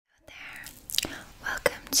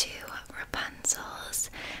to Rapunzel's.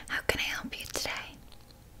 How can I help you today?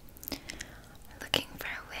 Looking for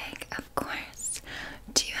a wig, of course.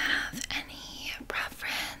 Do you have any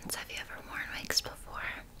preference? Have you ever worn wigs before?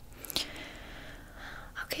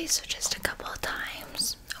 Okay, so just a couple of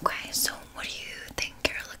times. Okay, so what do you think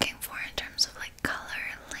you're looking for in terms of like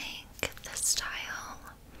color, length, the style?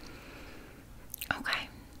 Okay.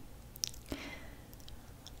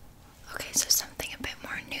 Okay, so something a bit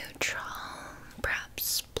more neutral,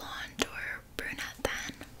 perhaps blonde or brunette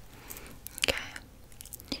then.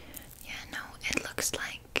 Okay. Yeah, no, it looks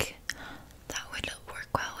like that would work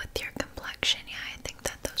well with your complexion. Yeah, I think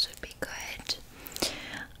that those would be good.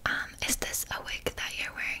 Is this a wig that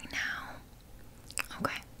you're wearing now?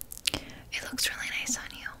 Okay. It looks really nice on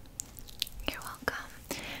you. You're welcome.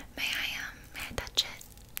 May I touch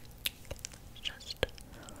it? Just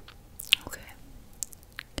okay.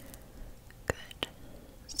 Good.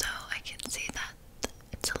 So I can see that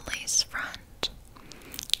it's a lace front.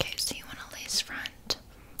 Okay, so you want a lace front?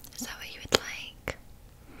 Is that what you would like?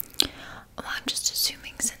 Well, I'm just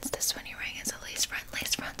assuming since this one you're wearing is a lace front.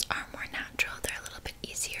 Lace fronts are more natural. They're a little bit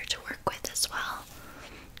easier to work with as well.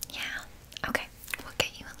 Yeah. Okay. We'll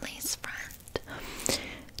get you a lace front.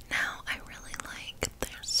 Now, I really like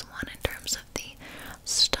this one in terms of the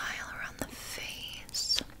style around the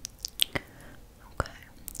face. Okay.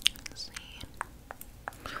 Let's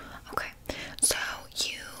see. Okay. So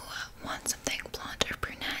you want something blonde or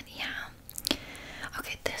brunette? Yeah.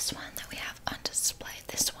 Okay, this one that we have on display,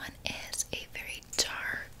 this one is a very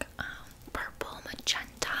dark purple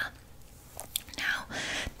magenta. Now,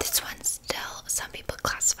 this one still, some people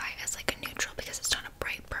classify as like a neutral because it's not a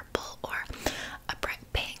bright purple or a bright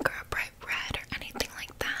pink or a bright red or anything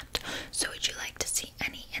like that. So would you like to see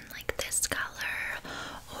any in like this color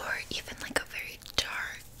or even like a very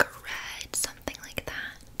dark red, something like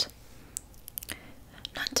that?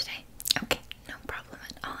 Not today. Okay, no problem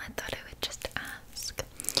at all. I thought I would just ask.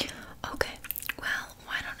 Okay, well,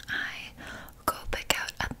 why don't I go pick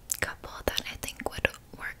out a couple that I think would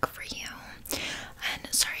work for you?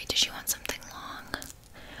 And sorry, did you want something long?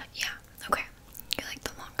 Yeah, okay. You like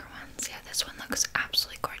the longer ones? Yeah, this one looks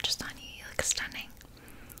absolutely gorgeous on you. You look stunning.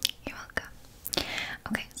 You're welcome.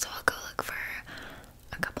 Okay, so I'll go look for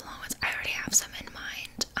a couple long ones. I already have some in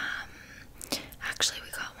mind. Actually,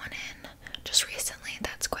 we got one in just recently.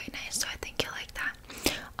 That's quite nice, so I think you'll like that.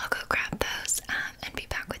 I'll go grab those and be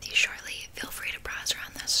back with you shortly. Feel free to browse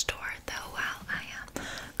around the store, though, while I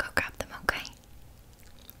go grab them, okay?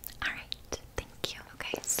 Alright, thank you.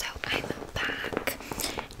 Okay, so I'm back.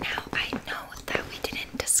 Now, I know that we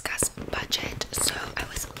didn't discuss budget, so I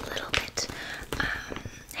was a little bit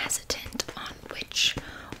hesitant on which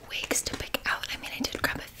wigs to pick out. I mean, I did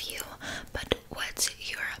grab a few, but what's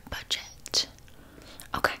your budget?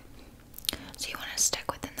 Okay, so you want to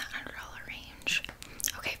stick within that $100 range?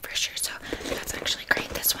 Okay, for sure. So that's actually great.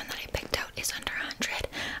 This one that I picked out is under 100.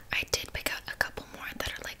 I did pick out a couple more that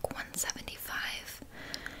are like 175.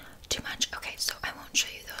 Too much? Okay, so I won't show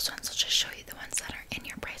you those ones. I'll just show you the ones that are in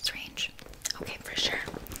your price range. Okay, for sure.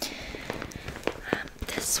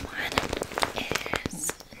 This one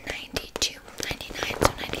is $92.99,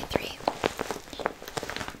 so 93.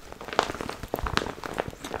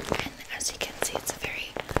 And as you can see, it's a very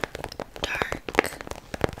dark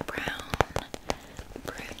brown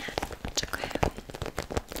brunette. Okay.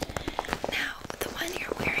 Now, the one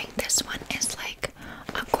you're wearing, this one is like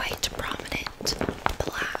a quite prominent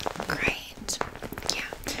black, right?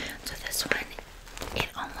 Yeah. So this one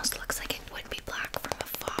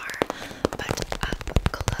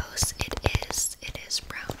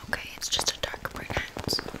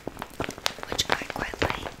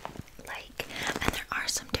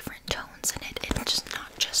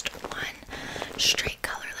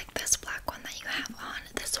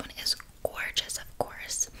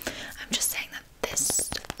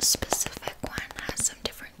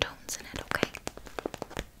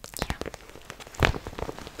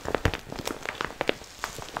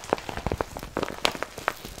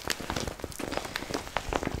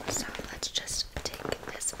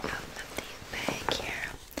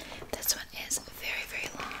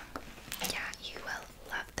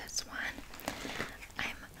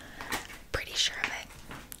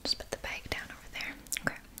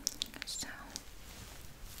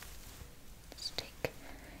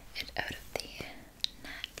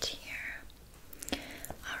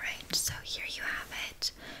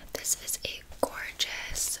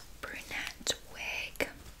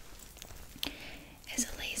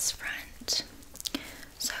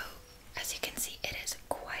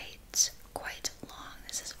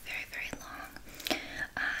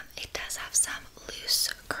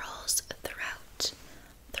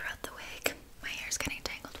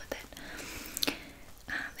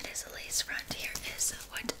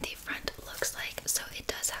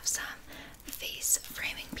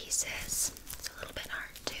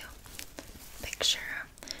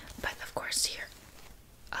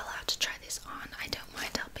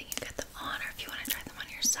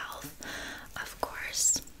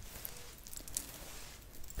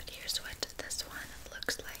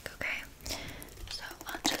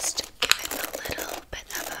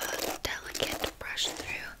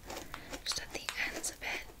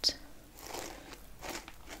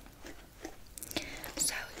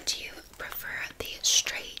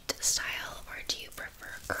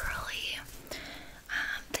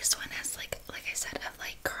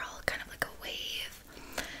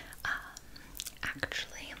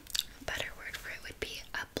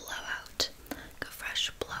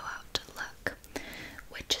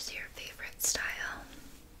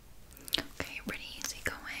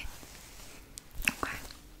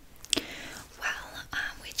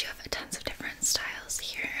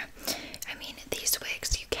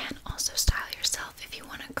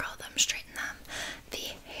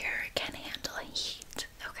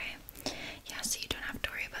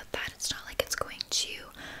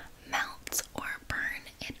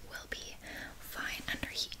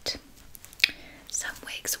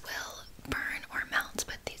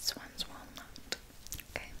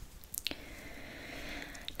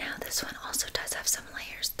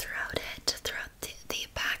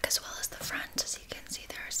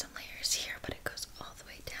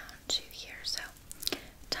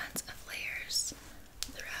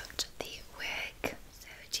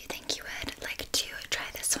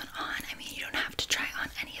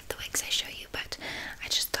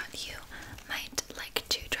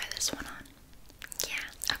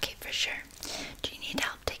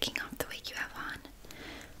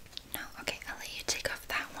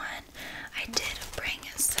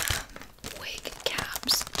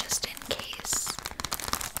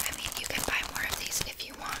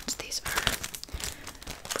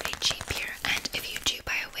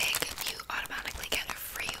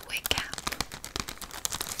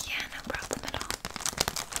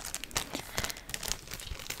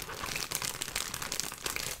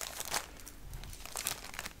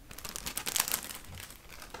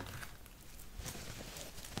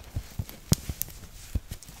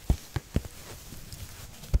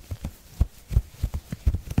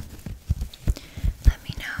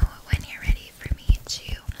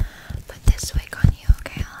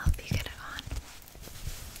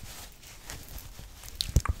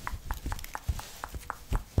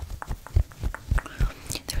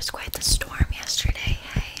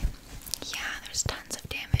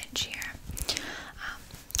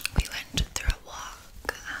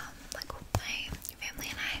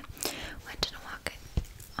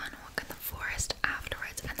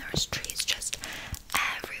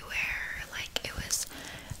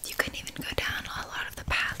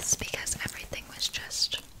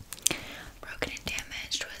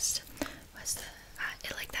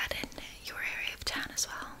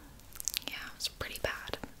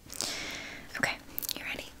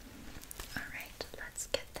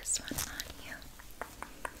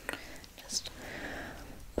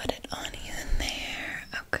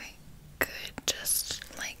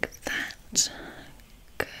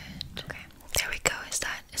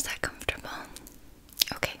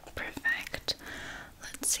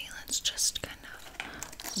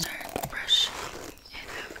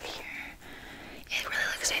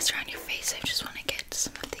stays around your face. I just want to get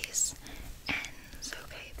some of these ends,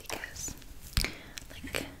 okay? Because,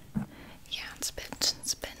 like, yeah, it's a bit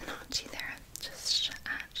notchy there, just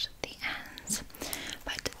at the ends.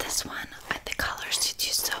 But this one, the color suits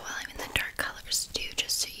you so well. I mean, the dark colors do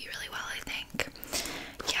just suit you really well, I think.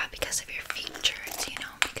 Yeah, because of your features, you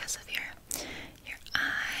know, because of your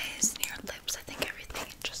eyes and your lips. I think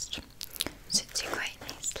everything just suits you quite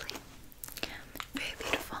nicely. Very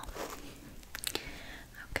beautiful.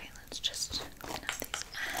 Okay, let's just clean up these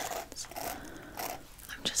ends.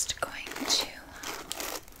 I'm just going to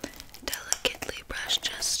delicately brush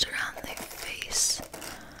just around the face,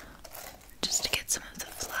 just to get some of the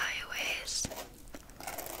flyaways.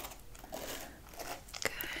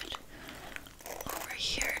 Good. Over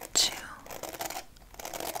here too.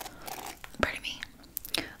 Pardon me.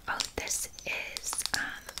 Oh, this is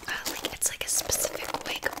like it's like a specific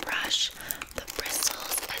wig brush. The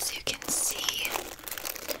bristles, as you can see,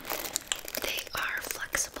 they are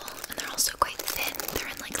flexible and they're also quite thin.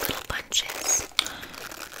 They're in like little bunches.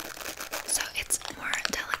 So it's more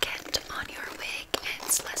delicate on your wig,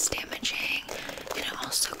 it's less damaging, and it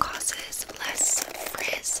also causes less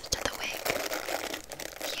frizz to the wig.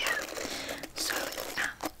 Yeah, so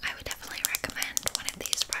I would definitely recommend one of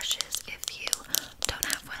these brushes if you don't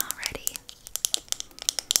have one already.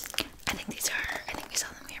 I think we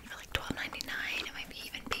sell them here for like $12.99. It might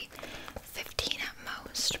even be $15 at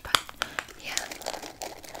most, but yeah.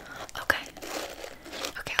 Okay,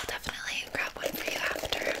 I'll definitely grab one for you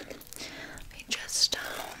after. Let me just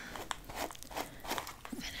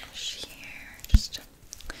finish here. Just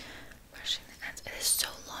brushing the ends. It is so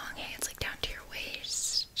long, hey, it's like down to your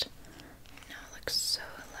waist. No, it looks so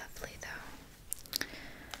lovely though.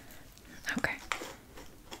 Okay.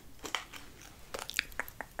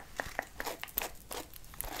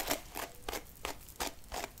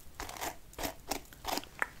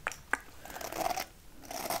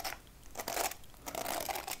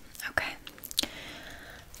 Okay.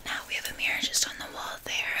 Now we have a mirror just on the wall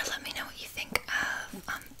there. Let me know what you think of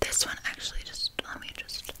this one. Actually, let me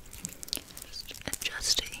just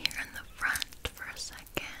adjust it here in the front for a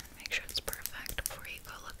second. Make sure it's perfect before you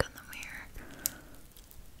go look in the mirror.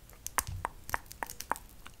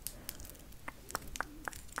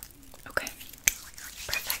 Okay,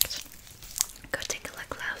 perfect. Go take a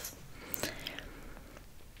look, love.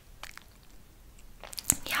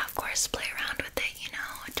 Yeah, of course, play around with it, you know,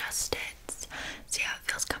 adjust it, see how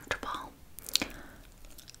it feels comfortable.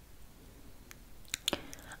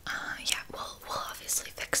 Yeah, we'll obviously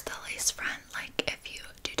fix the lace front. Like, if you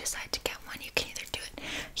do decide to get one, you can either do it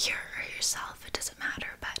here or yourself, it doesn't matter,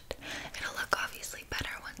 but it'll look obviously better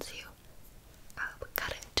once you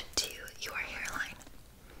cut it to your hairline.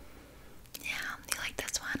 Yeah, you like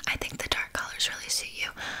this one? I think the dark colors really suit you.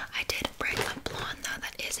 I did bring a blonde though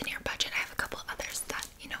that is in your budget. I have a couple others that,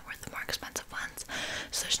 you know, were the more expensive ones,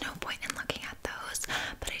 so there's no point in looking at those.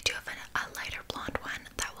 But I do have a lighter blonde one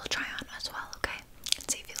that we'll try on as well, okay? And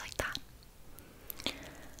see if you like that.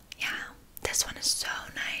 Yeah, this one is so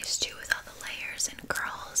nice too with all the layers and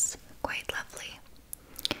curls. Quite lovely.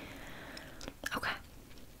 Okay.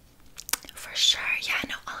 For sure, yeah,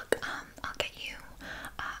 no, I'll get you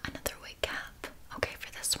another wig cap, okay,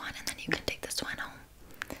 for this one, and then you can take this one home.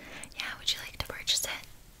 Yeah, would you like to purchase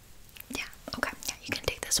it? Yeah, okay, yeah, you can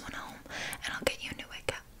take this one home, and I'll get you a new wig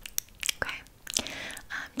cap, okay?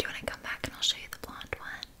 Do you want to come back and I'll show you the blonde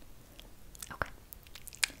one? Okay.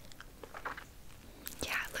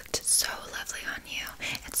 Yeah, it looked so lovely on you.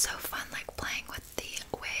 It's so fun, like, playing with the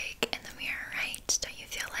wig in the mirror, right? Don't you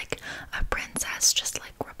feel like a princess, just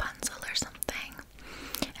like Rapunzel or something?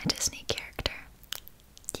 A Disney character.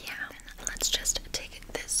 Yeah. And let's just take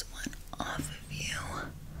this one off of you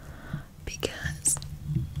because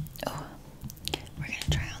we're gonna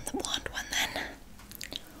try on the blonde one then.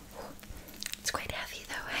 It's quite heavy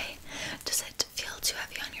though, hey? Does it feel too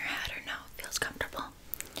heavy on your head or no? It feels comfortable?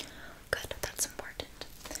 Good, that's important.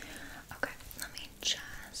 Okay, let me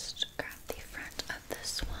just grab the front of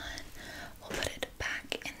this one. We'll put it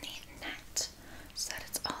back in the net so that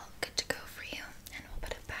it's all good to go for you. And we'll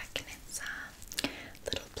put it back in its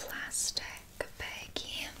little plastic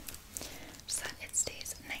baggie so that it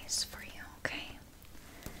stays nice for you, okay?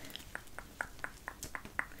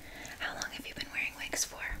 How long have you been wearing wigs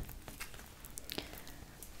for?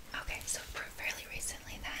 Okay, so fairly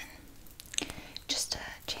recently then. Just to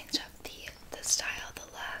change up the style, the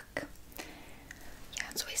look. Yeah,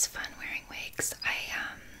 it's always fun wearing wigs.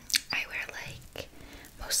 I wear like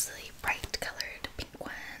mostly bright colored pink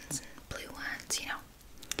ones and blue ones, you know.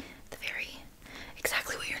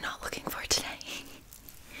 Exactly what you're not looking for today.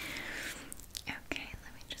 Okay,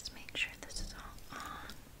 let me just make sure this is all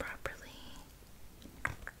on.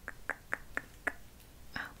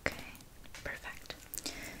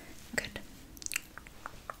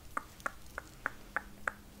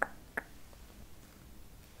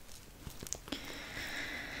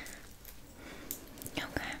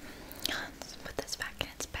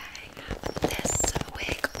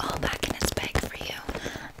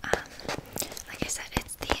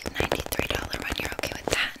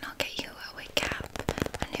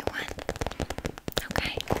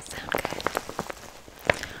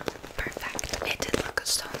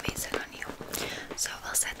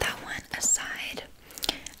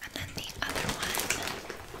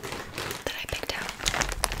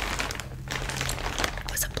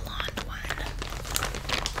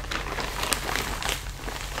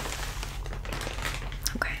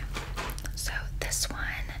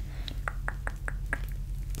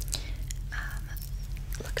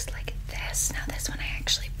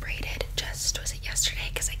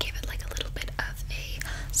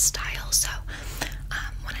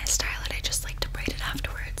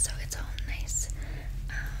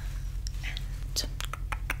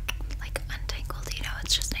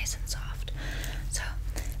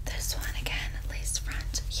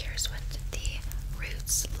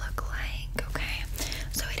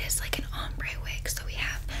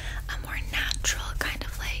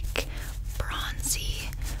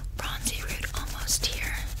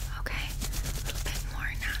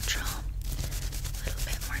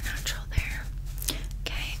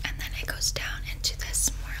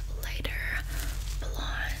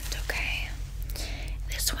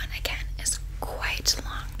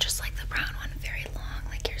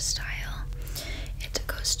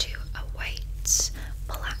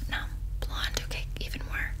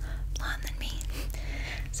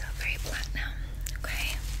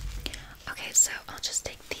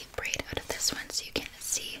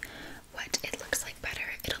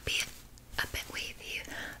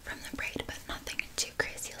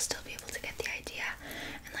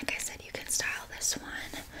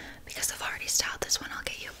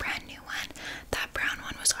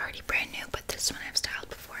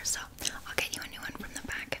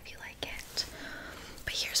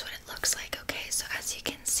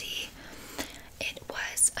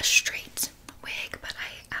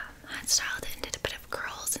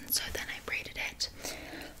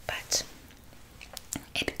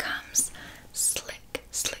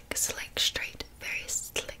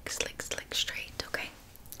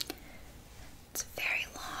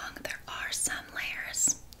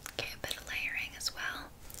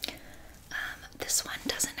 one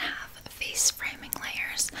doesn't have face framing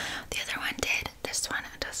layers. The other one did. This one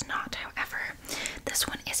does not, however. This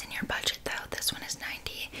one is in your budget though. This one is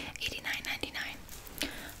 $90, $89.99.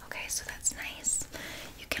 Okay, so that's nice.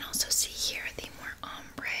 You can also see here the more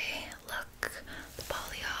ombre look, the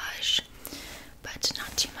balayage, but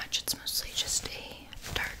not too much. It's mostly just a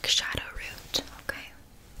dark shadow root. Okay.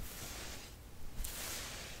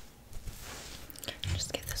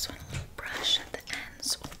 Just give this one a little brush at the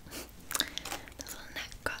ends. Oh, the little neck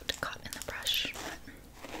got caught in the brush.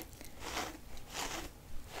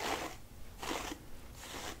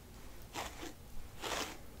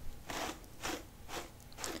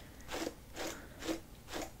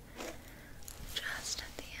 Just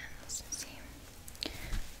at the ends. See?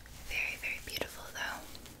 Very, very beautiful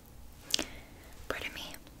though. Pretty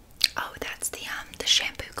me. Oh, that's the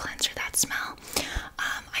shampoo cleanser, that smell.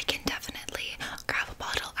 I can definitely grab a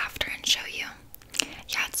bottle after and show you.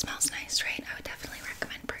 Yeah, it smells nice, right? I would definitely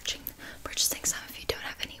recommend purchasing some if you don't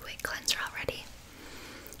have any wig cleanser already.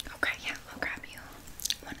 Okay, yeah, I'll grab you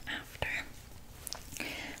one after.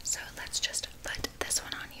 So let's just put this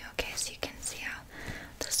one on you, okay? So you can see how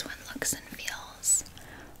this one looks and feels.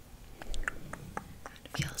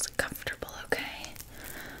 It feels comfortable, okay?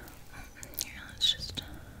 Here, let's just...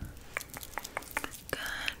 Good.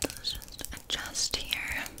 Let's just adjust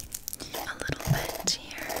here. A little bit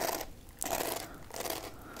here.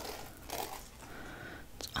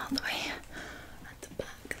 It's all the way at the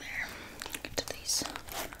back there. Get to these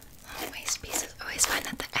long waist pieces. I always find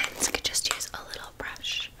that the ends could just use a little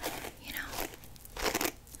brush, you know?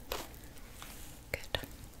 Good.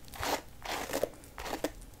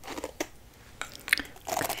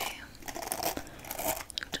 Okay.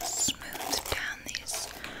 Just smooth down these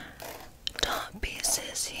top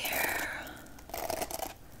pieces here.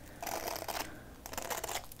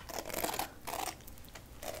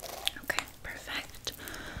 Okay, perfect.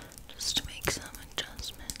 Just to make some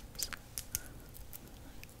adjustments.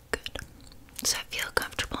 Good. Does that feel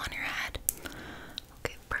comfortable on your head?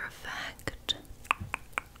 Okay, perfect.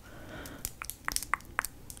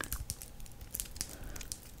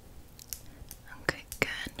 Okay,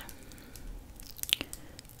 good.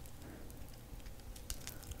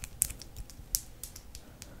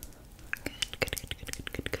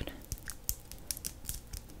 Good.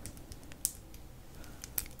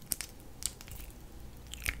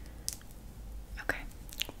 Okay,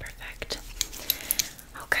 perfect.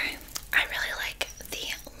 Okay, I really like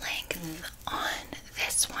the length on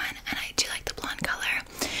this one, and I do like the blonde color.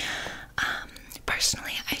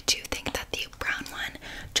 Personally, I do think that the brown one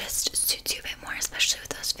just suits you a bit more, especially with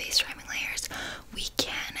those face framing layers. We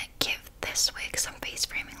can give this wig some face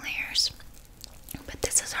framing layers, but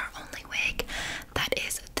this is our only wig that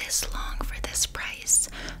is this long for this price.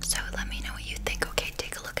 So let me know what you think. Okay,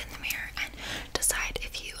 take a look in the mirror and decide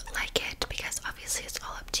if you like it, because obviously it's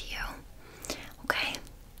all up to you. Okay?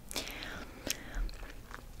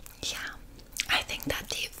 Yeah, I think that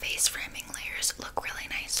the face framing layers look really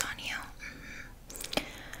nice on you.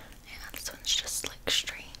 Yeah, this one's just like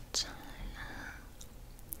straight.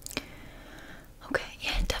 Okay,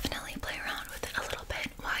 yeah, definitely play around with it a little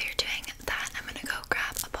bit. While you're doing that, I'm gonna go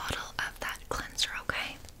grab a bottle of that cleanser,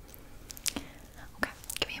 okay? Okay,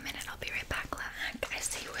 give me a minute, I'll be right back. I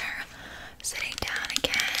see we're sitting down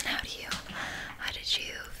again. How did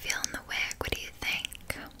you feel in the wig? What do you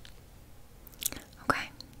think? Okay.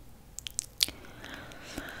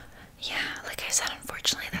 Yeah, like I said,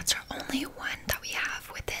 unfortunately, that's our only one that we have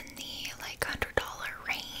within the like $100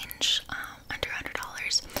 range, under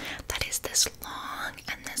 $100. That is this long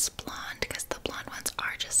and this blonde, because the blonde ones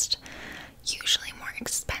are just usually more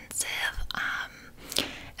expensive,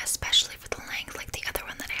 especially for the length. Like the other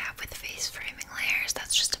one that I have with face framing layers,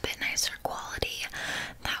 that's just a bit nicer quality.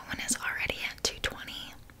 That one is already at $220.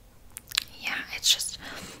 Yeah, it's just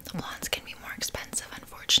the blondes can be more expensive,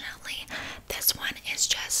 unfortunately. This one is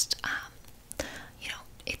just, you know,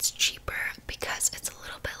 it's cheaper because it's a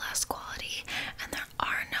little bit less quality, and there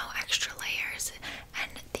are no extra layers,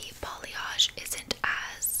 and the balayage isn't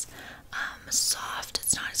as soft.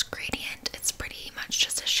 It's not as gradient. It's pretty much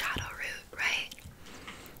just a shadow root, right?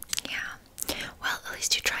 Yeah. Well, at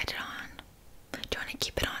least you tried it on. Do you want to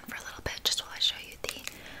keep it on for a little bit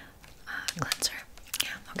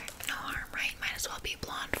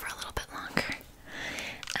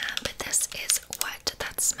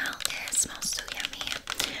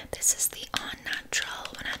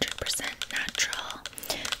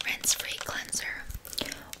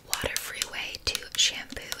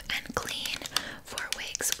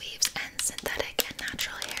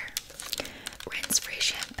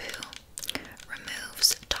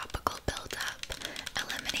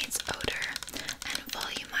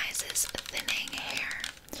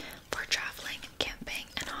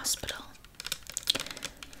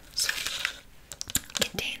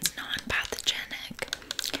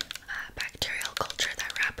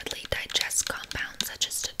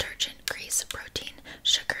protein,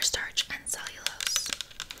 sugar, starch, and cellulose.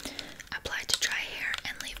 Apply to dry hair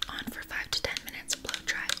and leave on for 5 to 10 minutes. Blow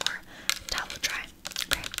dry or towel dry.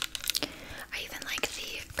 Okay. I even like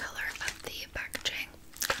the color of the packaging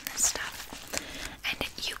on this stuff. And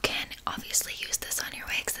you can obviously use this on your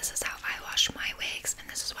wigs. This is how I wash my wigs, and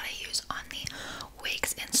this is what I use on the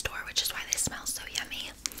wigs in store, which is why they smell so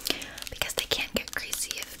yummy. Because they can't get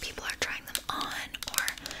greasy if people are trying them on, or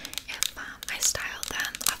if I style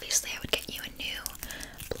them. Obviously, I would get you a new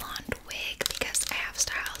blonde wig because I have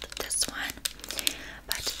styled this one.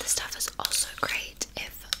 But this stuff is also great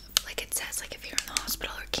if, like it says, like if you're in the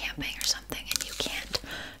hospital or camping or something and you can't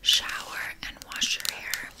shower and wash your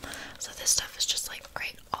hair. So this stuff is just like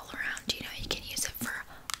great all around. You know, you can use it for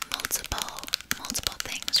multiple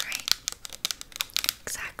things, right?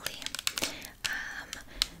 Exactly.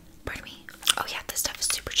 Pardon me. Oh yeah, this stuff is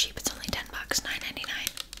super cheap. It's only $10, $9.99.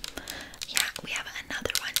 Yeah, we have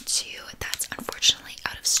another one too that's unfortunately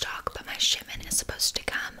out of stock, but my shipment is supposed to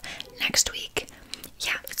come next week.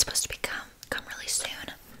 Yeah, it's supposed to come really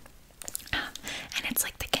soon. And it's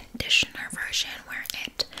like the conditioner version where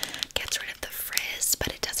it gets rid of the frizz, but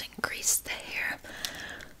it doesn't grease the hair.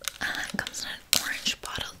 It comes in an orange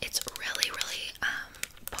bottle. It's really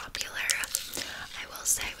popular, I will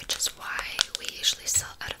say, which is why we usually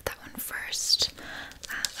sell out of that one first,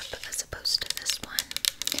 as opposed to this one.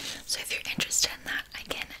 So if you're interested in that, I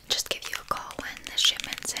can just give you a call when the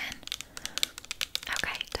shipment's in.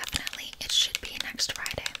 Okay, definitely. It should be next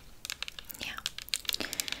Friday. Yeah.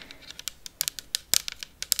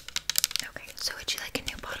 Okay, so would you like a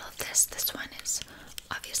new bottle of this? This one is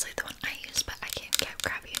obviously the one I use, but I can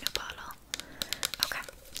grab you a new bottle. Okay.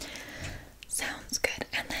 Sounds good.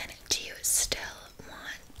 And then, do you still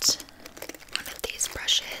want one of these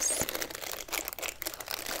brushes?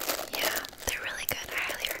 Yeah, they're really good. I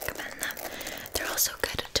highly recommend them. They're also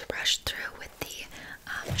good to brush through with the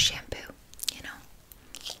shampoo, you know?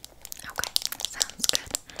 Okay, sounds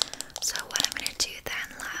good. So what I'm going to do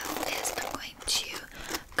then, love, is I'm going to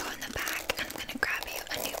go in the back and I'm going to grab you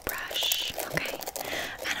a new brush, okay?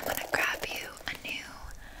 And I'm going to grab you a new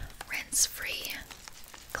rinse-free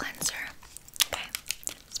cleanser, okay?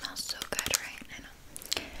 It smells so good, right? I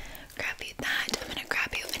know. Grab you that. I'm going to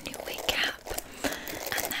grab you a new wig cap,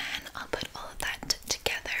 and then I'll put all of that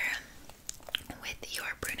together with your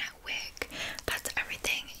brunette wig. That's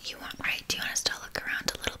everything you want, right? Do you want us to look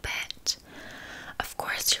around a little bit? Of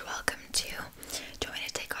course, you're welcome to. Do you want me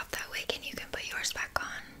to take off that wig and you can put yours back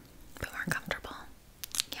on? A bit more comfortable.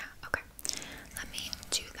 Yeah, okay. Let me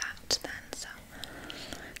do that then. So,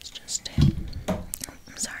 it's just,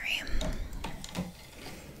 I'm sorry.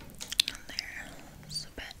 There, just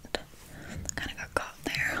a bit. Kind of got caught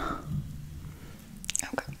there.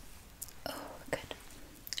 Okay. Oh, good.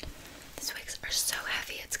 These wigs are so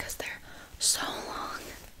heavy. It's because they're so long.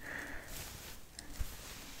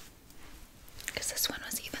 Because this one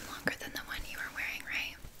was even longer than the one you were wearing,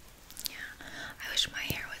 right? Yeah. I wish my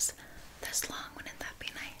hair was this long. Wouldn't that be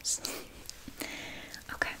nice?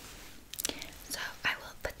 Okay. So I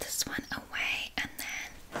will put this one away, and then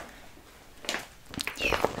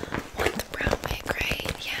you want the brown wig,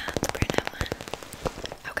 right? Yeah, the brunette one.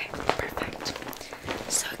 Okay, perfect.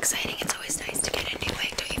 So exciting. It's always nice to get a new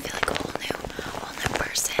wig. Don't you feel like a whole new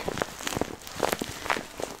person?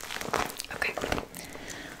 Okay.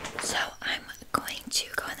 So I'm going to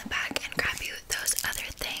go in the back and grab you those other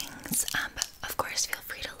things. But of course, feel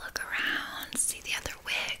free to look around, see the other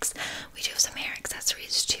wigs. We do have some hair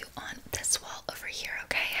accessories too on this wall over here,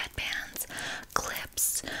 okay? Headbands,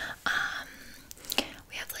 clips.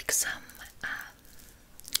 We have like some